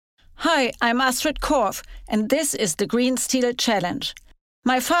Hi, I'm Astrid Korf, and this is the Green Steel Challenge.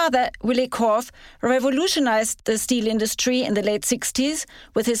 My father, Willy Korf, revolutionized the steel industry in the late 60s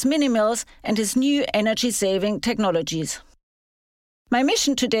with his mini mills and his new energy-saving technologies. My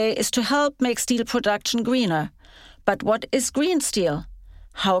mission today is to help make steel production greener. But what is green steel?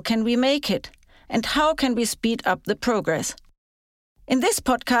 How can we make it? And how can we speed up the progress? In this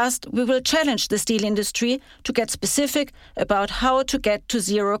podcast, we will challenge the steel industry to get specific about how to get to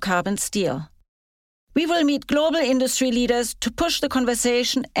zero-carbon steel. We will meet global industry leaders to push the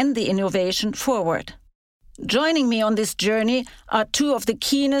conversation and the innovation forward. Joining me on this journey are two of the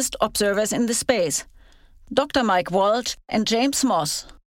keenest observers in the space, Dr. Mike Walsh and James Moss.